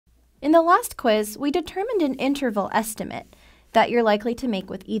In the last quiz, we determined an interval estimate that you're likely to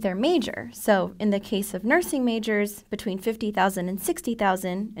make with either major. So in the case of nursing majors, between 50,000 and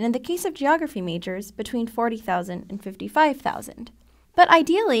 60,000, and in the case of geography majors, between 40,000 and 55,000. But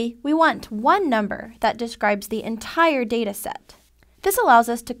ideally, we want one number that describes the entire data set. This allows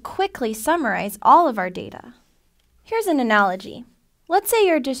us to quickly summarize all of our data. Here's an analogy. Let's say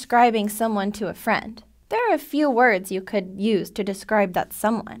you're describing someone to a friend. There are a few words you could use to describe that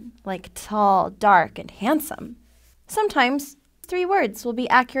someone, like tall, dark, and handsome. Sometimes 3 words will be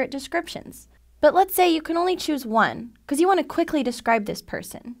accurate descriptions. But let's say you can only choose one, because you want to quickly describe this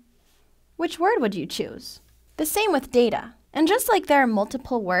person. Which word would you choose? The same with data. And just like there are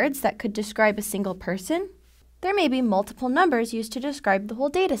multiple words that could describe a single person, there may be multiple numbers used to describe the whole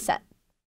data set.